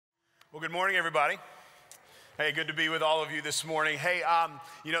Well, good morning, everybody. Hey, good to be with all of you this morning. Hey,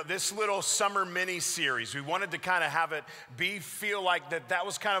 this little summer mini-series, we wanted to kind of have it feel like that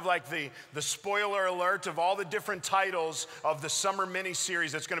was kind of like the spoiler alert of all the different titles of the summer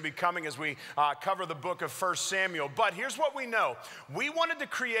mini-series that's going to be coming as we cover the book of 1 Samuel. But here's what we know. We wanted to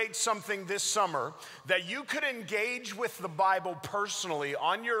create something this summer that you could engage with the Bible personally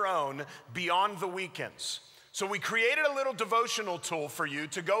on your own beyond the weekends. So we created a little devotional tool for you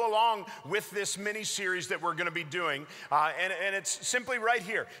to go along with this mini-series that we're going to be doing, and it's simply right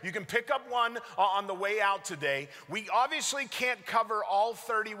here. You can pick up one on the way out today. We obviously can't cover all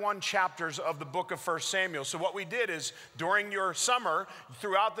 31 chapters of the book of 1 Samuel, so what we did is during your summer,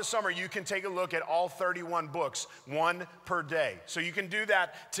 throughout the summer, you can take a look at all 31 books, one per day. So you can do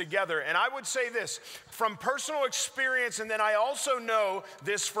that together, and I would say this, from personal experience, and then I also know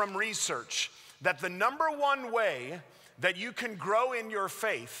this from research, that the number one way that you can grow in your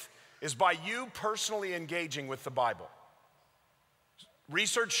faith is by you personally engaging with the Bible.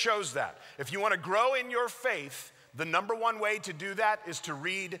 Research shows that. If you want to grow in your faith, the number one way to do that is to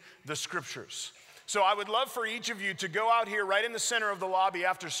read the scriptures. So I would love for each of you to go out here right in the center of the lobby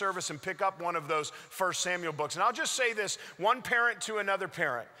after service and pick up one of those 1 Samuel books. And I'll just say this, one parent to another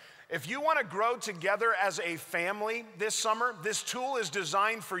parent. If you want to grow together as a family this summer, this tool is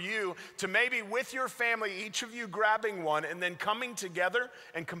designed for you to maybe with your family, each of you grabbing one and then coming together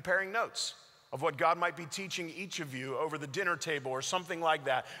and comparing notes of what God might be teaching each of you over the dinner table or something like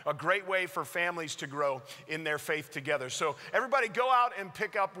that. A great way for families to grow in their faith together. So everybody go out and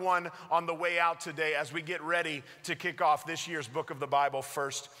pick up one on the way out today as we get ready to kick off this year's book of the Bible,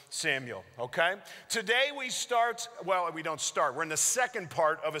 1 Samuel, okay? Today we don't start. We're in the second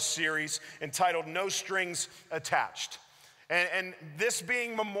part of a series entitled No Strings Attached. And this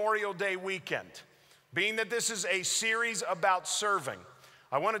being Memorial Day weekend, being that this is a series about serving,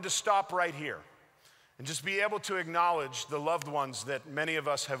 I wanted to stop right here and just be able to acknowledge the loved ones that many of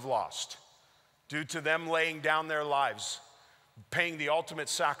us have lost due to them laying down their lives, paying the ultimate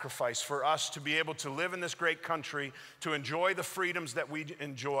sacrifice for us to be able to live in this great country, to enjoy the freedoms that we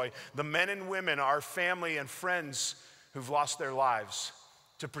enjoy. The men and women, our family and friends who've lost their lives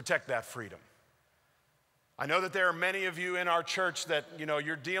to protect that freedom. I know that there are many of you in our church that,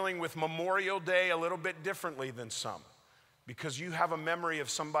 you're dealing with Memorial Day a little bit differently than some, because you have a memory of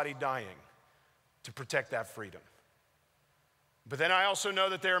somebody dying to protect that freedom. But then I also know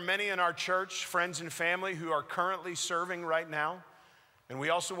that there are many in our church, friends and family, who are currently serving right now, and we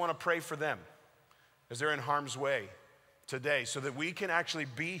also want to pray for them as they're in harm's way today so that we can actually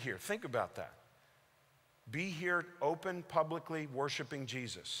be here. Think about that. Be here open, publicly worshiping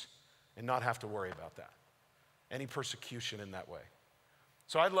Jesus and not have to worry about that. Any persecution in that way.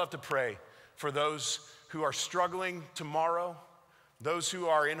 So I'd love to pray for those who are struggling tomorrow, those who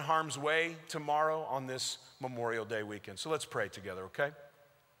are in harm's way tomorrow on this Memorial Day weekend. So let's pray together, okay?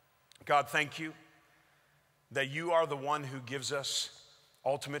 God, thank you that you are the one who gives us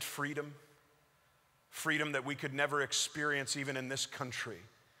ultimate freedom, freedom that we could never experience even in this country.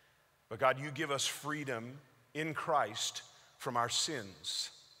 But God, you give us freedom in Christ from our sins.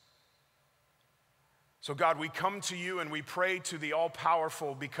 So God, we come to you and we pray to the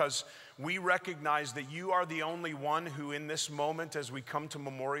all-powerful because we recognize that you are the only one who in this moment as we come to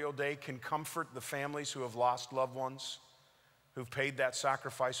Memorial Day can comfort the families who have lost loved ones, who've paid that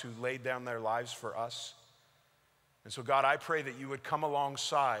sacrifice, who laid down their lives for us. And so God, I pray that you would come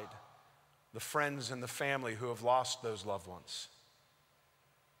alongside the friends and the family who have lost those loved ones.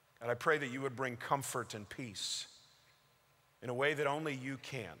 And I pray that you would bring comfort and peace in a way that only you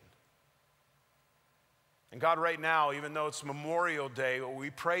can. And God, right now, even though it's Memorial Day, we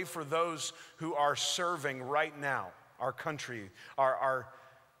pray for those who are serving right now, our country, our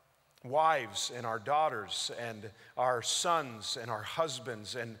wives and our daughters and our sons and our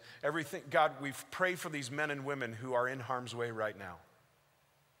husbands and everything. God, we pray for these men and women who are in harm's way right now.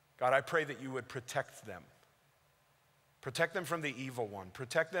 God, I pray that you would protect them. Protect them from the evil one.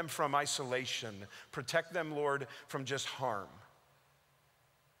 Protect them from isolation. Protect them, Lord, from just harm.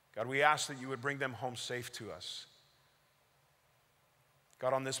 God, we ask that you would bring them home safe to us.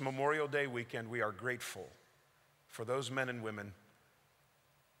 God, on this Memorial Day weekend, we are grateful for those men and women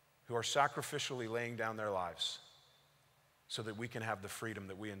who are sacrificially laying down their lives so that we can have the freedom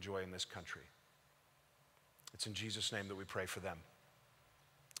that we enjoy in this country. It's in Jesus' name that we pray for them.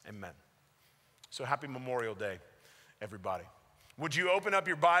 Amen. So happy Memorial Day, everybody. Would you open up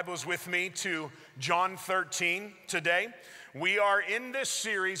your Bibles with me to John 13 today? We are in this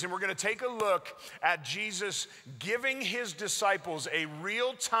series, and we're going to take a look at Jesus giving his disciples a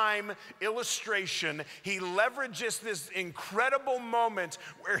real-time illustration. He leverages this incredible moment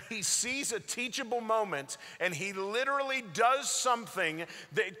where he sees a teachable moment, and he literally does something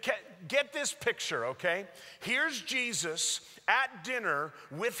that, get this picture, okay? Here's Jesus at dinner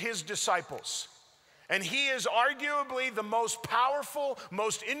with his disciples. And he is arguably the most powerful,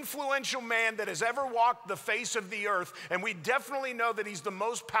 most influential man that has ever walked the face of the earth. And we definitely know that he's the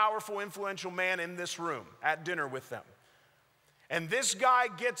most powerful, influential man in this room at dinner with them. And this guy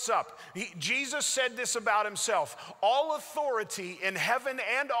gets up. Jesus said this about himself: all authority in heaven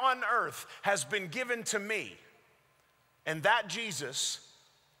and on earth has been given to me. And that Jesus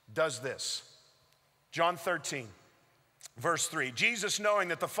does this. John 13. Verse 3, Jesus, knowing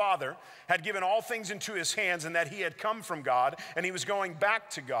that the Father had given all things into his hands and that he had come from God and he was going back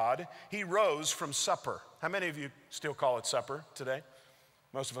to God, he rose from supper. How many of you still call it supper today?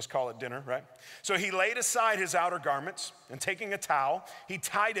 Most of us call it dinner, right? So he laid aside his outer garments, and taking a towel, he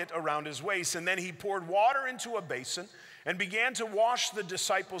tied it around his waist, and then he poured water into a basin and began to wash the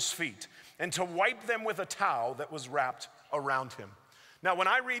disciples' feet and to wipe them with a towel that was wrapped around him. Now, when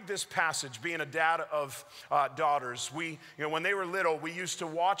I read this passage, being a dad of daughters, when they were little, we used to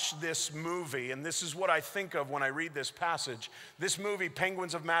watch this movie, and this is what I think of when I read this passage. This movie,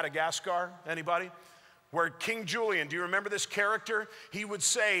 Penguins of Madagascar, anybody? Where King Julian, do you remember this character? He would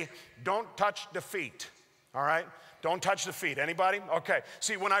say, "Don't touch the feet," all right? Don't touch the feet. Anybody? Okay.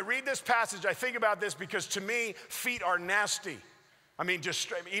 See, when I read this passage, I think about this because to me, feet are nasty. I mean, just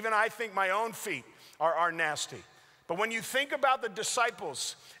straight, even I think my own feet are nasty. But when you think about the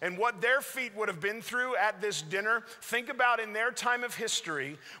disciples and what their feet would have been through at this dinner, think about in their time of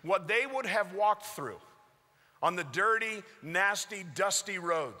history what they would have walked through on the dirty, nasty, dusty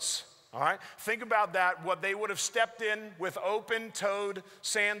roads. All right? Think about that, what they would have stepped in with open-toed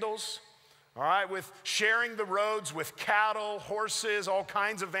sandals, all right, with sharing the roads with cattle, horses, all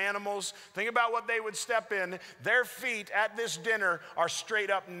kinds of animals. Think about what they would step in. Their feet at this dinner are straight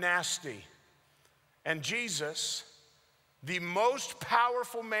up nasty. And Jesus, the most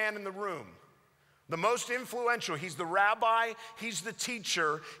powerful man in the room, the most influential, he's the rabbi, he's the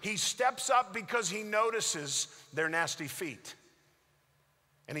teacher, he steps up because he notices their nasty feet.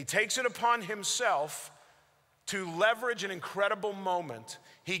 And he takes it upon himself to leverage an incredible moment.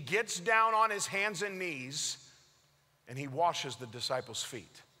 He gets down on his hands and knees and he washes the disciples'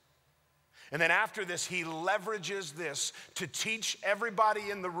 feet. And then after this, he leverages this to teach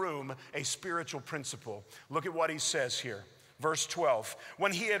everybody in the room a spiritual principle. Look at what he says here. Verse 12,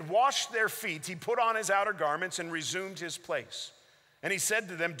 when he had washed their feet, he put on his outer garments and resumed his place. And he said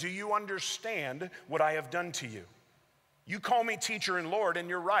to them, "Do you understand what I have done to you? You call me teacher and Lord, and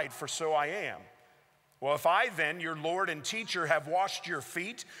you're right, for so I am. Well, if I then, your Lord and teacher, have washed your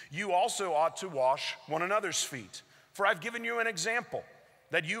feet, you also ought to wash one another's feet. For I've given you an example,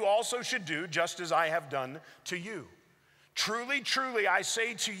 that you also should do just as I have done to you. Truly, truly, I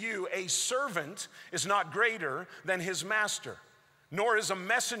say to you, a servant is not greater than his master, nor is a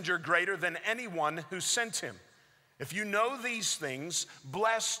messenger greater than anyone who sent him. If you know these things,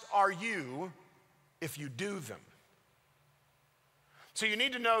 blessed are you if you do them." So you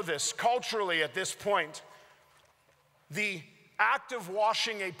need to know this. Culturally, at this point, the act of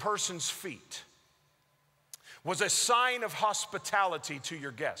washing a person's feet was a sign of hospitality to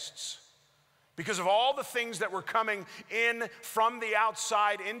your guests. Because of all the things that were coming in from the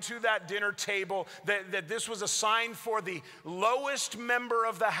outside into that dinner table, that this was a sign for the lowest member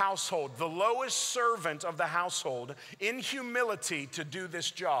of the household, the lowest servant of the household, in humility to do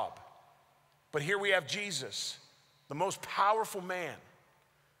this job. But here we have Jesus, the most powerful man,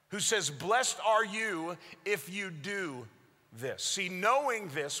 who says, "Blessed are you if you do this." See, knowing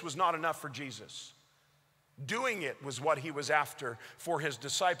this was not enough for Jesus. Doing it was what he was after for his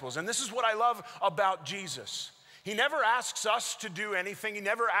disciples. And this is what I love about Jesus. He never asks us to do anything. He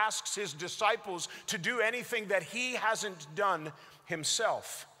never asks his disciples to do anything that he hasn't done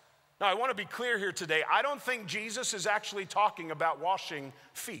himself. Now, I want to be clear here today. I don't think Jesus is actually talking about washing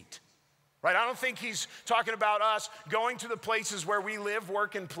feet. Right? I don't think he's talking about us going to the places where we live,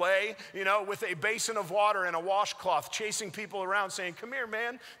 work, and play, with a basin of water and a washcloth, chasing people around saying, "Come here,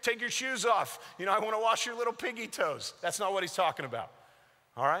 man, take your shoes off. I want to wash your little piggy toes." That's not what he's talking about.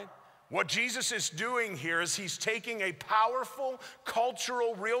 All right? What Jesus is doing here is he's taking a powerful,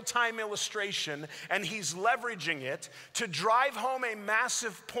 cultural, real-time illustration and he's leveraging it to drive home a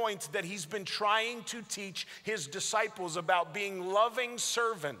massive point that he's been trying to teach his disciples about being loving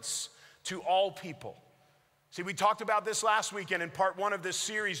servants to all people. See, we talked about this last weekend in part 1 of this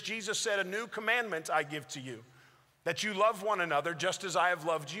series. Jesus said, "A new commandment I give to you, that you love one another just as I have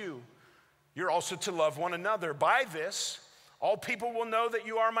loved you. You're also to love one another. By this, all people will know that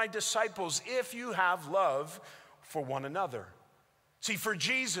you are my disciples if you have love for one another." See, for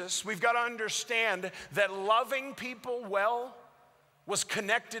Jesus, we've got to understand that loving people well was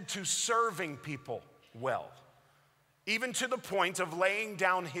connected to serving people well. Even to the point of laying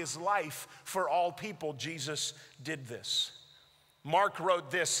down his life for all people, Jesus did this. Mark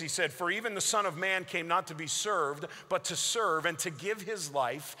wrote this, he said, "For even the Son of Man came not to be served, but to serve and to give his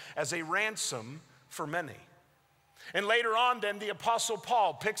life as a ransom for many." And later on, then, the Apostle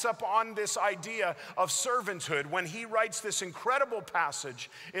Paul picks up on this idea of servanthood when he writes this incredible passage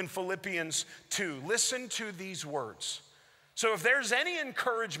in Philippians 2. Listen to these words. "So if there's any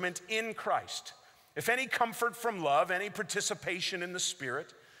encouragement in Christ, if any comfort from love, any participation in the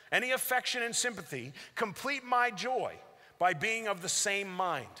Spirit, any affection and sympathy, complete my joy by being of the same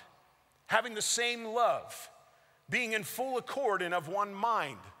mind, having the same love, being in full accord and of one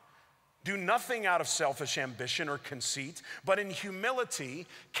mind. Do nothing out of selfish ambition or conceit, but in humility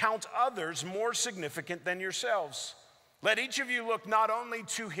count others more significant than yourselves. Let each of you look not only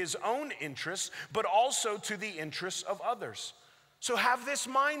to his own interests, but also to the interests of others. So have this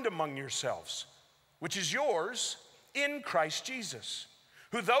mind among yourselves, which is yours in Christ Jesus,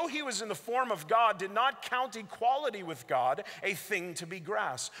 who though he was in the form of God, did not count equality with God a thing to be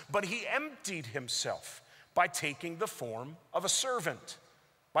grasped, but he emptied himself by taking the form of a servant.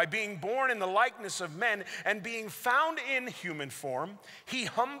 By being born in the likeness of men and being found in human form, he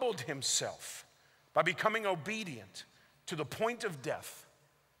humbled himself by becoming obedient to the point of death,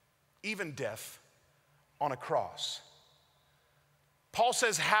 even death on a cross." Paul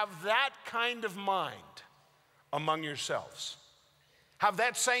says, have that kind of mind among yourselves. Have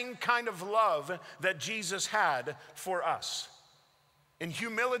that same kind of love that Jesus had for us. In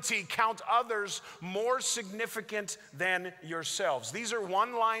humility, count others more significant than yourselves. These are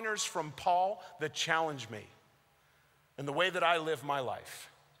one-liners from Paul that challenge me in the way that I live my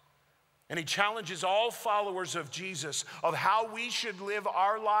life. And he challenges all followers of Jesus of how we should live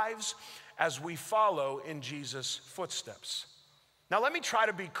our lives as we follow in Jesus' footsteps. Now, let me try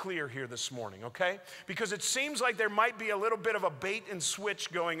to be clear here this morning, okay? Because it seems like there might be a little bit of a bait and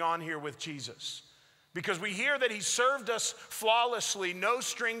switch going on here with Jesus. Because we hear that he served us flawlessly, no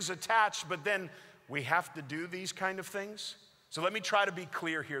strings attached, but then we have to do these kind of things. So let me try to be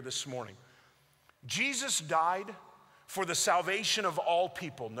clear here this morning. Jesus died for the salvation of all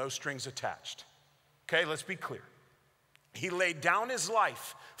people, no strings attached. Okay, let's be clear. He laid down his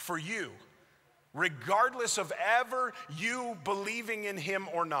life for you, regardless of ever you believing in him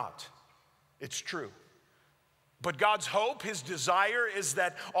or not. It's true. But God's hope, his desire is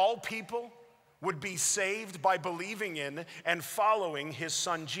that all people would be saved by believing in and following his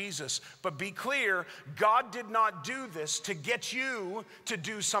son Jesus. But be clear, God did not do this to get you to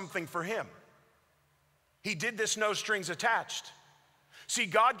do something for him. He did this no strings attached. See,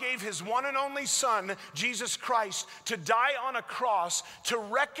 God gave his one and only son, Jesus Christ, to die on a cross to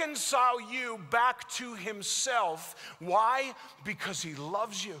reconcile you back to himself. Why? Because he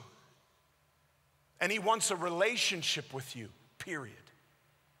loves you. And he wants a relationship with you, period.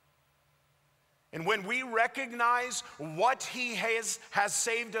 And when we recognize what he has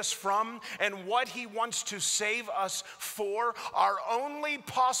saved us from and what he wants to save us for, our only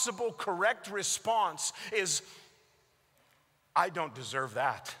possible correct response is, I don't deserve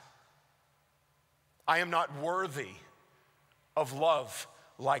that. I am not worthy of love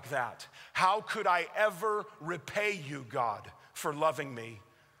like that. How could I ever repay you, God, for loving me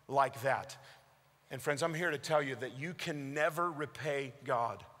like that? And friends, I'm here to tell you that you can never repay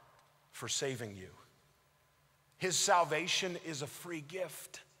God for saving you. His salvation is a free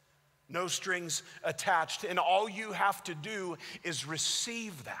gift, no strings attached, and all you have to do is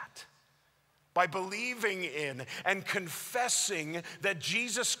receive that by believing in and confessing that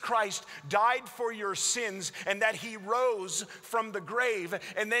Jesus Christ died for your sins and that he rose from the grave,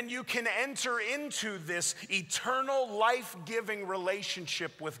 and then you can enter into this eternal life-giving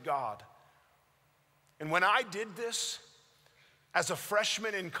relationship with God. And when I did this, as a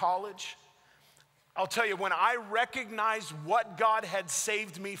freshman in college, I'll tell you, when I recognized what God had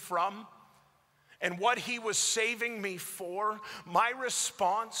saved me from and what he was saving me for, my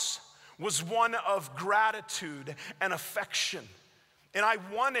response was one of gratitude and affection. And I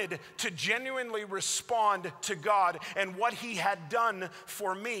wanted to genuinely respond to God and what he had done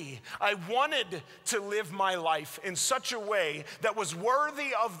for me. I wanted to live my life in such a way that was worthy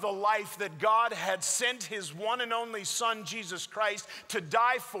of the life that God had sent his one and only son, Jesus Christ, to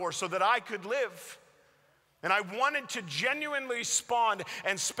die for so that I could live. And I wanted to genuinely respond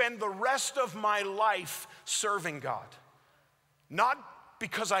and spend the rest of my life serving God. Not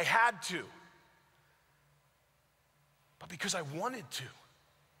because I had to, but because I wanted to.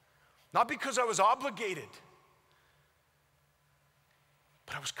 Not because I was obligated,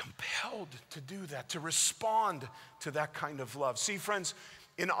 but I was compelled to do that, to respond to that kind of love. See, friends,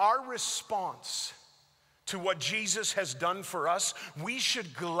 in our response to what Jesus has done for us, we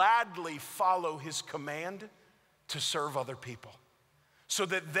should gladly follow his command to serve other people so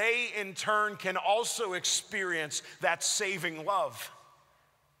that they in turn can also experience that saving love.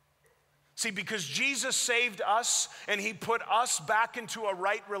 See, because Jesus saved us and he put us back into a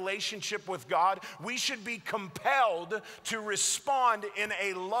right relationship with God, we should be compelled to respond in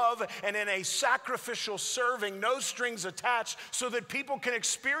a love and in a sacrificial serving, no strings attached, so that people can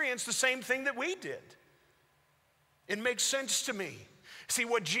experience the same thing that we did. It makes sense to me. See,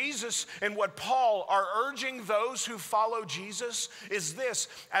 what Jesus and what Paul are urging those who follow Jesus is this: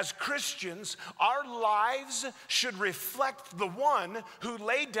 as Christians, our lives should reflect the one who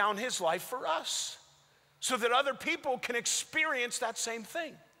laid down his life for us, so that other people can experience that same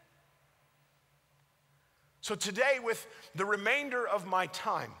thing. So today, with the remainder of my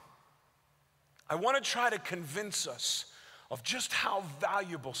time, I want to try to convince us of just how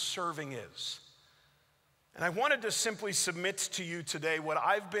valuable serving is. And I wanted to simply submit to you today what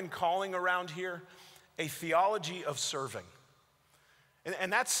I've been calling around here a theology of serving.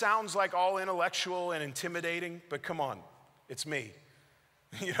 And that sounds like all intellectual and intimidating, but come on, it's me.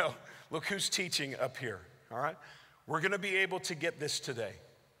 You know, look who's teaching up here, all right? We're gonna be able to get this today.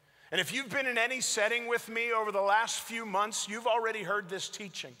 And if you've been in any setting with me over the last few months, you've already heard this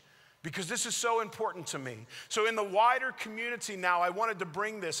teaching, because this is so important to me. So in the wider community now, I wanted to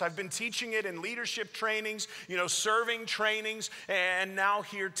bring this. I've been teaching it in leadership trainings, serving trainings, and now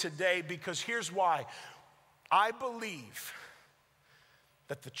here today, because here's why. I believe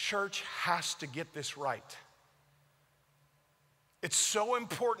that the church has to get this right. It's so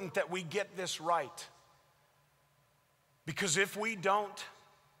important that we get this right, because if we don't,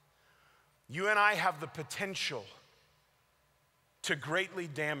 you and I have the potential to greatly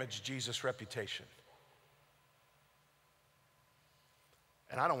damage Jesus' reputation.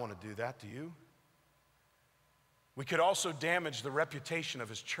 And I don't want to do that, do you? We could also damage the reputation of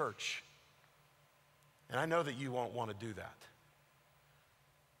his church. And I know that you won't want to do that.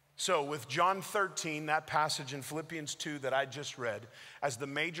 So with John 13, that passage in Philippians 2 that I just read, as the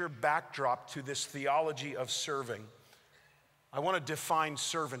major backdrop to this theology of serving, I want to define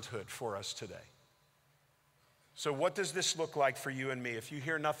servanthood for us today. So what does this look like for you and me? If you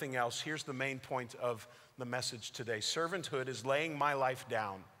hear nothing else, here's the main point of the message today. Servanthood is laying my life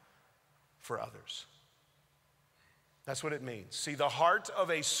down for others. That's what it means. See, the heart of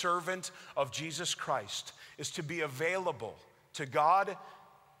a servant of Jesus Christ is to be available to God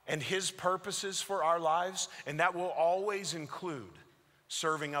and his purposes for our lives, and that will always include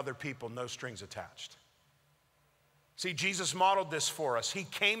serving other people, no strings attached. See, Jesus modeled this for us. He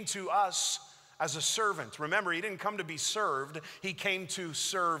came to us as a servant. Remember, he didn't come to be served, he came to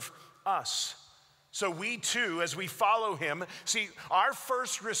serve us. So we too, as we follow him, see, our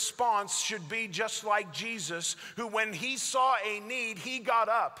first response should be just like Jesus, who when he saw a need, he got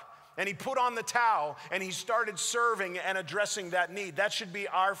up and he put on the towel and he started serving and addressing that need. That should be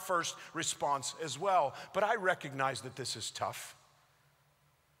our first response as well. But I recognize that this is tough.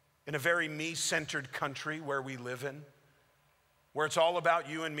 In a very me-centered country where we live in, where it's all about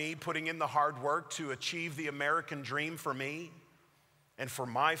you and me putting in the hard work to achieve the American dream for me and for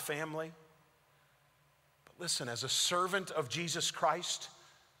my family. But listen, as a servant of Jesus Christ,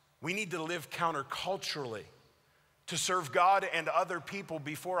 we need to live counterculturally to serve God and other people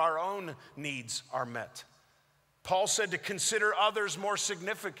before our own needs are met. Paul said to consider others more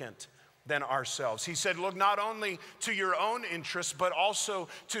significant than ourselves. He said, look not only to your own interests, but also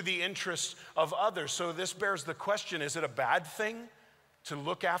to the interests of others. So this bears the question, is it a bad thing to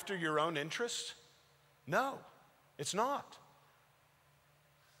look after your own interests? No, it's not.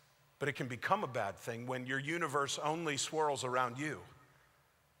 But it can become a bad thing when your universe only swirls around you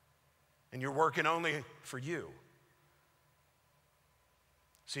and you're working only for you.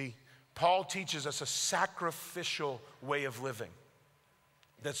 See, Paul teaches us a sacrificial way of living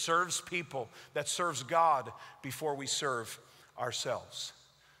that serves people, that serves God before we serve ourselves.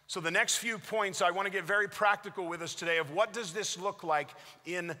 So the next few points, I want to get very practical with us today of what does this look like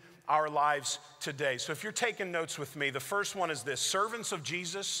in our lives today. So if you're taking notes with me, the first one is this: servants of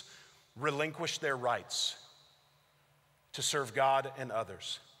Jesus relinquish their rights to serve God and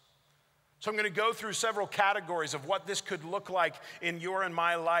others. So I'm going to go through several categories of what this could look like in your and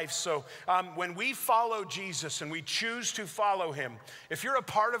my life. So when we follow Jesus and we choose to follow him, if you're a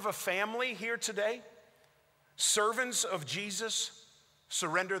part of a family here today, servants of Jesus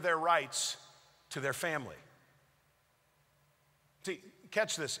surrender their rights to their family. See,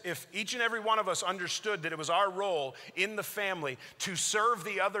 catch this. If each and every one of us understood that it was our role in the family to serve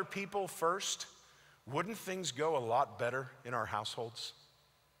the other people first, wouldn't things go a lot better in our households?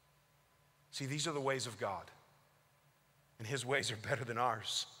 See, these are the ways of God, and his ways are better than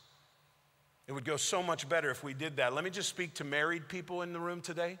ours. It would go so much better if we did that. Let me just speak to married people in the room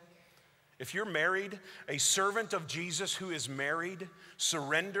today. If you're married, a servant of Jesus who is married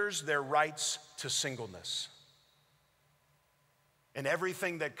surrenders their rights to singleness and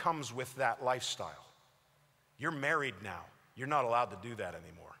everything that comes with that lifestyle. You're married now. You're not allowed to do that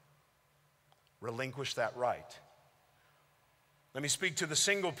anymore. Relinquish that right. Let me speak to the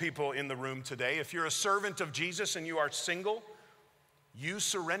single people in the room today. If you're a servant of Jesus and you are single, you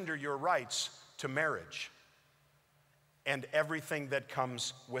surrender your rights to marriage and everything that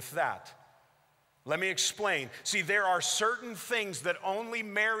comes with that. Let me explain. See, there are certain things that only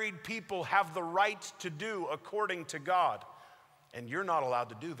married people have the right to do according to God, and you're not allowed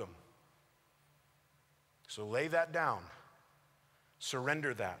to do them. So lay that down.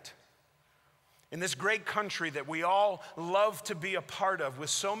 Surrender that. In this great country that we all love to be a part of, with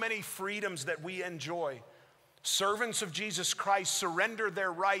so many freedoms that we enjoy, servants of Jesus Christ surrender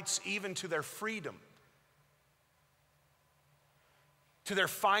their rights even to their freedom, to their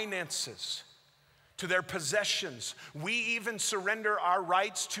finances, to their possessions. We even surrender our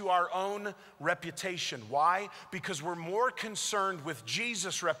rights to our own reputation. Why? Because we're more concerned with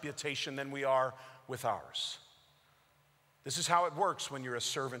Jesus' reputation than we are with ours. This is how it works when you're a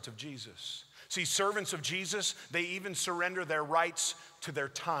servant of Jesus. See, servants of Jesus, they even surrender their rights to their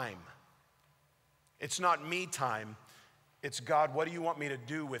time. It's not me time, it's God, what do you want me to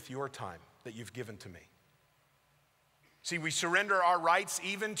do with your time that you've given to me? See, we surrender our rights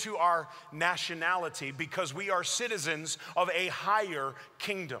even to our nationality because we are citizens of a higher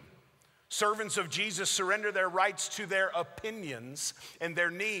kingdom. Servants of Jesus surrender their rights to their opinions and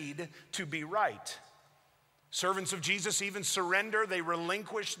their need to be right. Servants of Jesus even surrender, they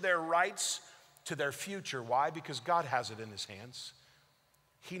relinquish their rights to their future. Why? Because God has it in his hands.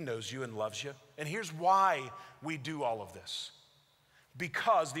 He knows you and loves you. And here's why we do all of this.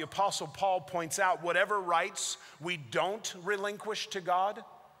 Because the Apostle Paul points out whatever rights we don't relinquish to God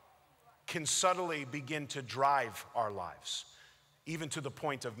can subtly begin to drive our lives, even to the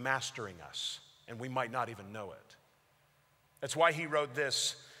point of mastering us, and we might not even know it. That's why he wrote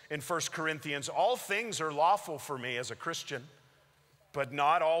this in 1 Corinthians, all things are lawful for me as a Christian, but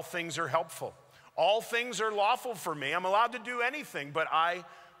not all things are helpful. All things are lawful for me. I'm allowed to do anything, but I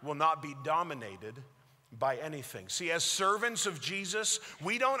will not be dominated by anything. See, as servants of Jesus,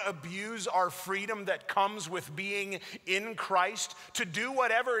 we don't abuse our freedom that comes with being in Christ to do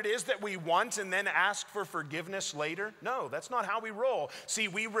whatever it is that we want and then ask for forgiveness later. No, that's not how we roll. See,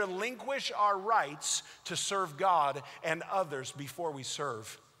 we relinquish our rights to serve God and others before we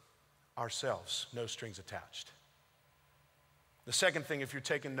serve ourselves. No strings attached. The second thing, if you're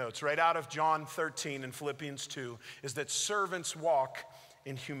taking notes, right out of John 13 and Philippians 2, is that servants walk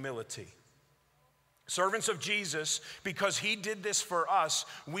in humility. Servants of Jesus, because he did this for us,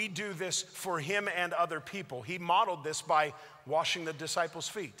 we do this for him and other people. He modeled this by washing the disciples'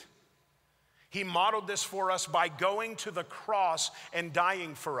 feet. He modeled this for us by going to the cross and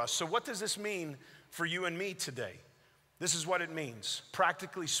dying for us. So what does this mean for you and me today? This is what it means,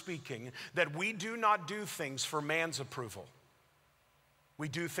 practically speaking, that we do not do things for man's approval. We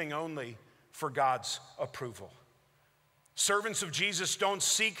do things only for God's approval. Servants of Jesus don't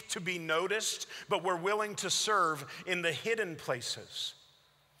seek to be noticed, but we're willing to serve in the hidden places.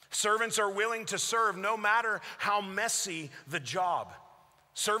 Servants are willing to serve no matter how messy the job.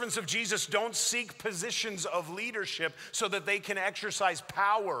 Servants of Jesus don't seek positions of leadership so that they can exercise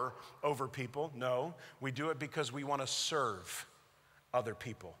power over people. No, we do it because we want to serve other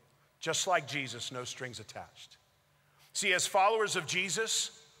people. Just like Jesus, no strings attached. See, as followers of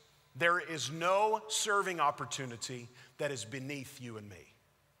Jesus, there is no serving opportunity that is beneath you and me.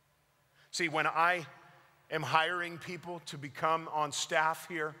 See, when I am hiring people to become on staff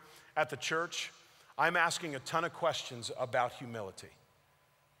here at the church, I'm asking a ton of questions about humility.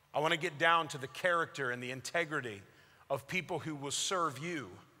 I want to get down to the character and the integrity of people who will serve you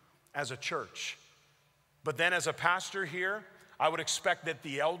as a church. But then as a pastor here, I would expect that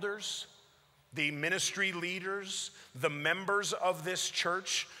the elders, the ministry leaders, the members of this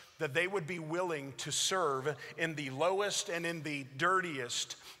church, that they would be willing to serve in the lowest and in the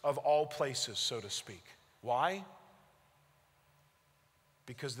dirtiest of all places, so to speak. Why?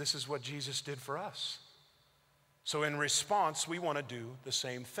 Because this is what Jesus did for us. So in response, we want to do the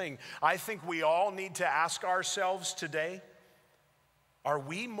same thing. I think we all need to ask ourselves today, are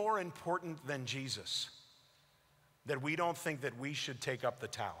we more important than Jesus? That we don't think that we should take up the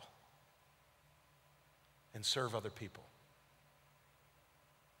towel and serve other people.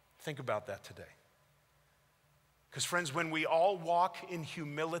 Think about that today. Because friends, when we all walk in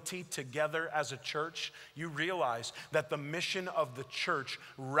humility together as a church, you realize that the mission of the church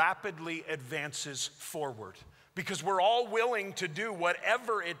rapidly advances forward. Because we're all willing to do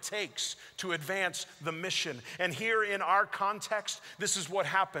whatever it takes to advance the mission. And here in our context, this is what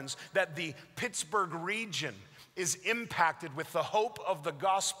happens, that the Pittsburgh region is impacted with the hope of the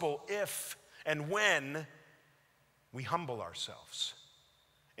gospel if and when we humble ourselves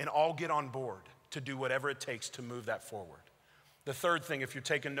and all get on board to do whatever it takes to move that forward. The third thing, if you're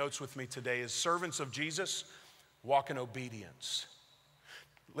taking notes with me today, is servants of Jesus walk in obedience.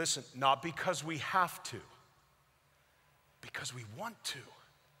 Listen, not because we have to, because we want to.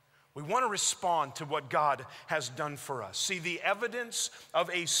 We want to respond to what God has done for us. See, the evidence of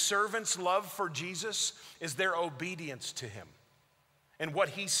a servant's love for Jesus is their obedience to him and what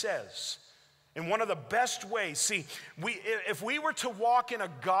he says. And one of the best ways, see, if we were to walk in a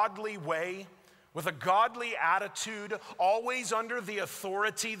godly way, with a godly attitude, always under the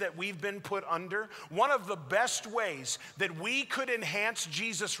authority that we've been put under, one of the best ways that we could enhance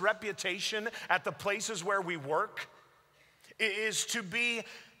Jesus' reputation at the places where we work is to be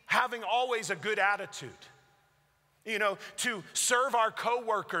having always a good attitude. You know, to serve our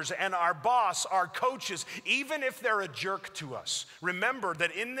coworkers and our boss, our coaches, even if they're a jerk to us. Remember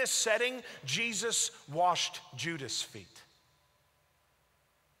that in this setting, Jesus washed Judas' feet,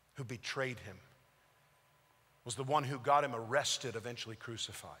 who betrayed him, was the one who got him arrested, eventually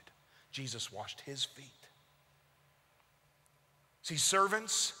crucified. Jesus washed his feet. See,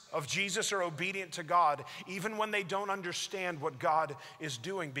 servants of Jesus are obedient to God even when they don't understand what God is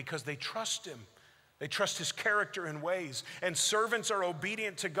doing because they trust him. They trust his character and ways. And servants are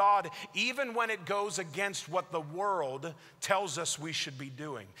obedient to God even when it goes against what the world tells us we should be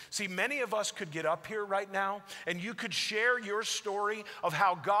doing. See, many of us could get up here right now and you could share your story of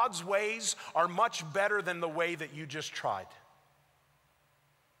how God's ways are much better than the way that you just tried.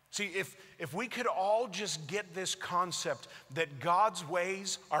 See, if we could all just get this concept that God's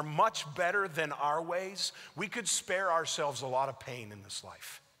ways are much better than our ways, we could spare ourselves a lot of pain in this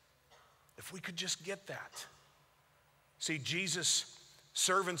life. If we could just get that. See,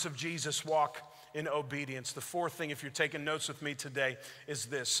 servants of Jesus walk in obedience. The fourth thing, if you're taking notes with me today, is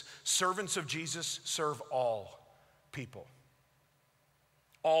this. Servants of Jesus serve all people.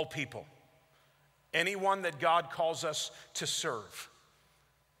 All people. Anyone that God calls us to serve.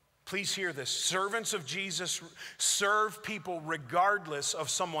 Please hear this. Servants of Jesus serve people regardless of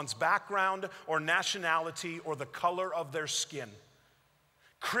someone's background or nationality or the color of their skin.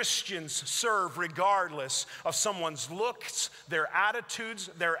 Christians serve regardless of someone's looks, their attitudes,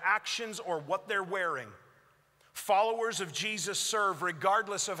 their actions, or what they're wearing. Followers of Jesus serve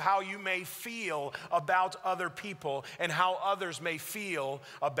regardless of how you may feel about other people and how others may feel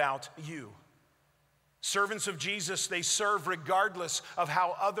about you. Servants of Jesus, they serve regardless of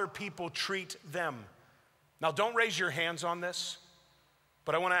how other people treat them. Now, don't raise your hands on this,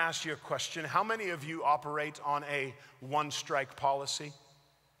 but I want to ask you a question. How many of you operate on a one-strike policy?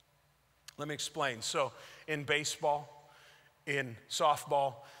 Let me explain. So, in baseball, in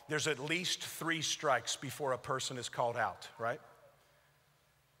softball, there's at least 3 strikes before a person is called out, right?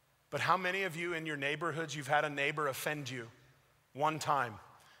 But how many of you in your neighborhoods, you've had a neighbor offend you one time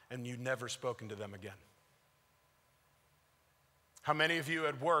and you've never spoken to them again? How many of you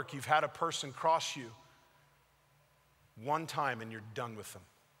at work, you've had a person cross you one time and you're done with them?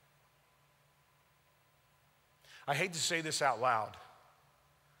 I hate to say this out loud,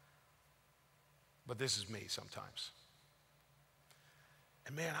 but this is me sometimes.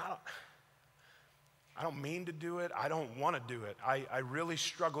 And man, I don't mean to do it. I don't want to do it. I really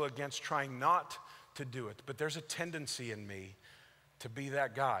struggle against trying not to do it. But there's a tendency in me to be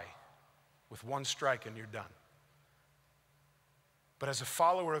that guy with one strike and you're done. But as a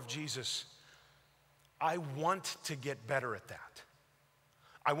follower of Jesus, I want to get better at that.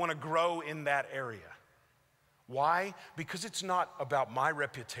 I want to grow in that area. Why? Because it's not about my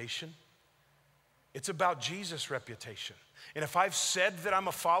reputation. It's about Jesus' reputation. And if I've said that I'm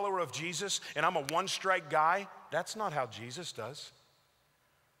a follower of Jesus and I'm a one-strike guy, that's not how Jesus does.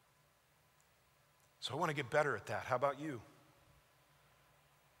 So I want to get better at that. How about you?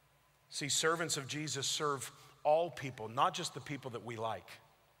 See, servants of Jesus serve all people, not just the people that we like.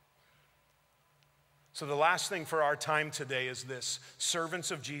 So the last thing for our time today is this: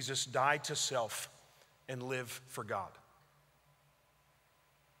 servants of Jesus die to self and live for God.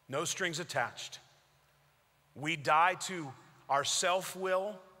 No strings attached. We die to our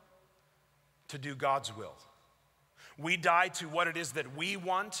self-will to do God's will. We die to what it is that we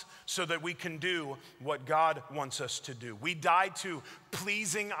want so that we can do what God wants us to do. We die to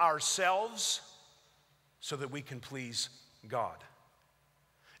pleasing ourselves so that we can please God.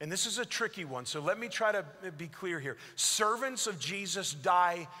 And this is a tricky one, so let me try to be clear here. Servants of Jesus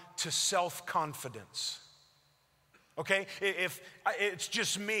die to self-confidence. Okay, if it's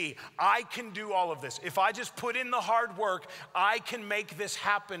just me, I can do all of this. If I just put in the hard work, I can make this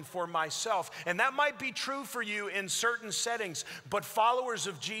happen for myself. And that might be true for you in certain settings, but followers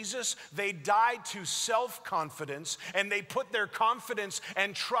of Jesus, they die to self-confidence, and they put their confidence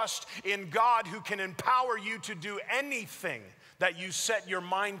and trust in God, who can empower you to do anything that you set your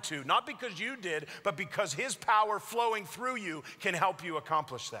mind to. Not because you did, but because his power flowing through you can help you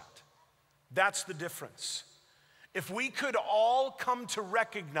accomplish that. That's the difference. If we could all come to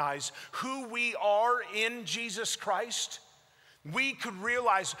recognize who we are in Jesus Christ, we could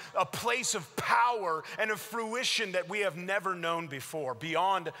realize a place of power and of fruition that we have never known before,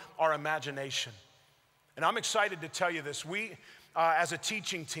 beyond our imagination. And I'm excited to tell you this. We, as a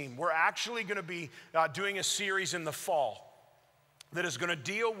teaching team, we're actually going to be doing a series in the fall that is going to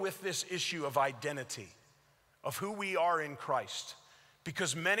deal with this issue of identity, of who we are in Christ.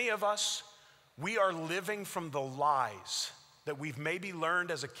 Because many of us, we are living from the lies that we've maybe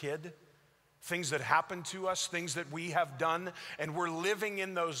learned as a kid, things that happened to us, things that we have done, and we're living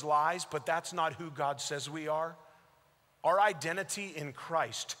in those lies, but that's not who God says we are. Our identity in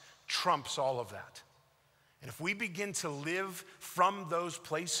Christ trumps all of that. And if we begin to live from those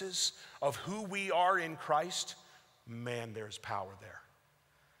places of who we are in Christ, man, there's power there.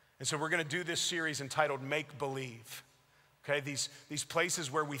 And so we're going to do this series entitled Make Believe. Okay, these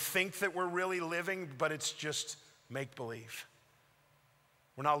places where we think that we're really living, but it's just make believe.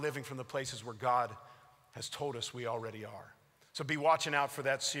 We're not living from the places where God has told us we already are. So be watching out for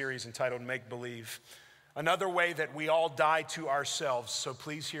that series entitled Make Believe. Another way that we all die to ourselves, so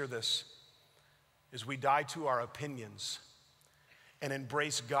please hear this, is we die to our opinions and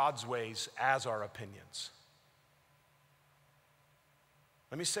embrace God's ways as our opinions.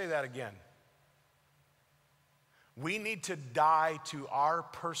 Let me say that again. We need to die to our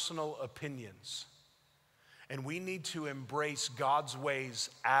personal opinions, and we need to embrace God's ways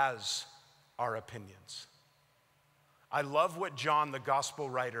as our opinions. I love what John, the gospel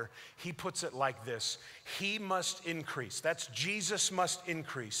writer, he puts it like this: he must increase, that's Jesus must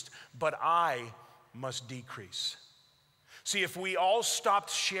increase, but I must decrease. See, if we all stopped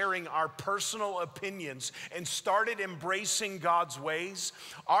sharing our personal opinions and started embracing God's ways,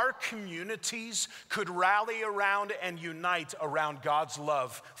 our communities could rally around and unite around God's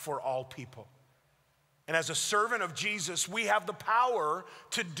love for all people. And as a servant of Jesus, we have the power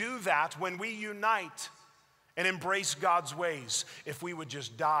to do that when we unite and embrace God's ways, if we would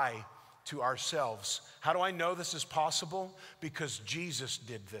just die to ourselves. How do I know this is possible? Because Jesus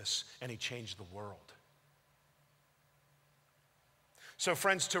did this and he changed the world. So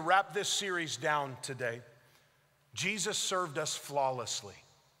friends, to wrap this series down today, Jesus served us flawlessly,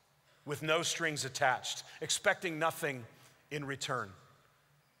 with no strings attached, expecting nothing in return.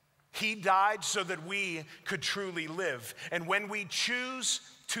 He died so that we could truly live. And when we choose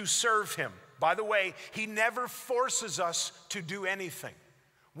to serve him, by the way, he never forces us to do anything.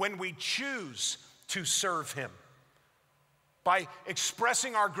 When we choose to serve him, by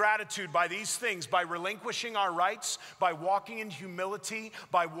expressing our gratitude by these things, by relinquishing our rights, by walking in humility,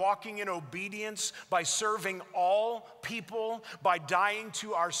 by walking in obedience, by serving all people, by dying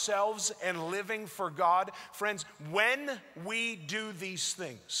to ourselves and living for God. Friends, when we do these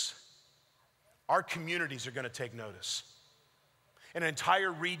things, our communities are going to take notice. An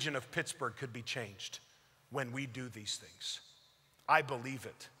entire region of Pittsburgh could be changed when we do these things. I believe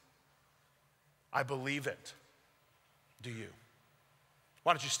it. I believe it. Do you?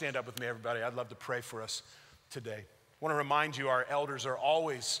 Why don't you stand up with me, everybody? I'd love to pray for us today. I want to remind you, our elders are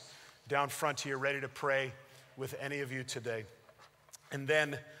always down front here ready to pray with any of you today. And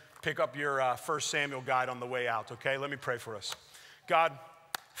then pick up your 1 Samuel guide on the way out, okay? Let me pray for us. God,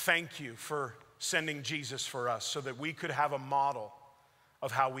 thank you for sending Jesus for us so that we could have a model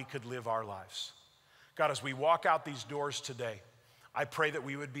of how we could live our lives. God, as we walk out these doors today, I pray that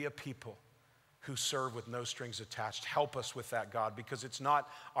we would be a people who serve with no strings attached. Help us with that, God, because it's not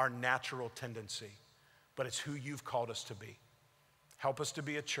our natural tendency, but it's who you've called us to be. Help us to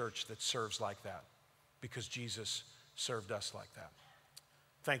be a church that serves like that, because Jesus served us like that.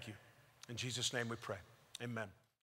 Thank you. In Jesus' name we pray. Amen.